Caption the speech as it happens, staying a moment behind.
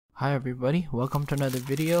Hi everybody, welcome to another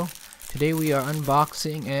video. Today we are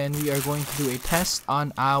unboxing and we are going to do a test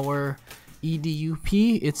on our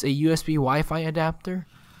EDUP. It's a USB Wi-Fi adapter.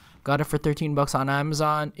 Got it for 13 bucks on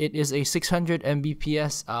Amazon. It is a 600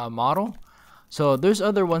 Mbps model. So there's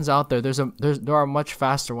other ones out there. There are much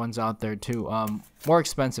faster ones out there too. More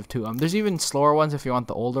expensive too. There's even slower ones if you want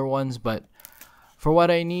the older ones, but for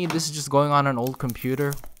what I need, this is just going on an old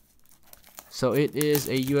computer. So it is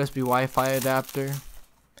a USB Wi-Fi adapter.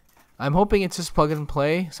 I'm hoping it's just plug and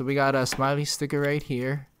play. So we got a smiley sticker right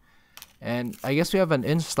here, and I guess we have an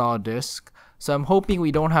install disk. So I'm hoping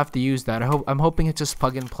we don't have to use that. I'm hoping it's just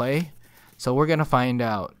plug and play. So we're gonna find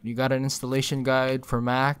out. You got an installation guide for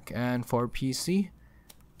Mac and for PC.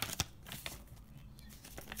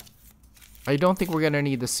 I don't think we're gonna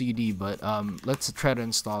need the CD, but let's try to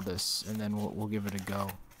install this and then we'll give it a go.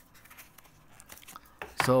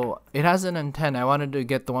 So it has an antenna. I wanted to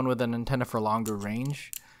get the one with an antenna for longer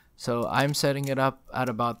range. So I'm setting it up at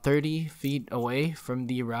about 30 feet away from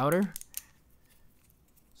the router.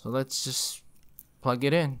 So let's just plug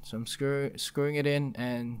it in. So I'm screwing it in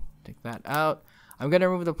and take that out. I'm gonna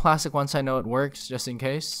remove the plastic once I know it works, just in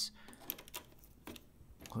case.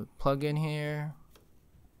 Plug in here.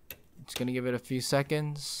 It's gonna give it a few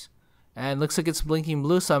seconds, and looks like it's blinking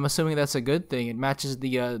blue. So I'm assuming that's a good thing. It matches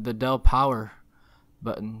the Dell power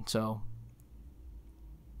button. So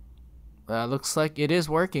looks like it is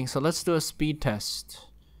working. So let's do a speed test.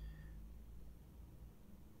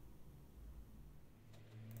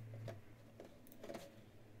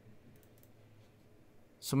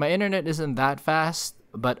 So my internet isn't that fast,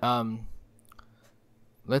 but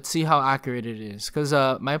let's see how accurate it is, because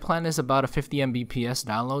my plan is about a 50 Mbps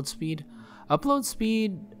download speed. Upload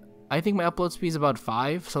speed, I think my upload speed is about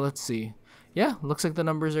 5, so let's see. Yeah, looks like the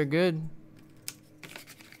numbers are good.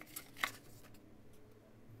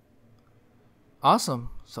 Awesome,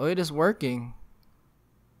 so it is working.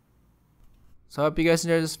 So I hope you guys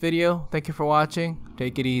enjoyed this video. Thank you for watching.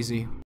 Take it easy.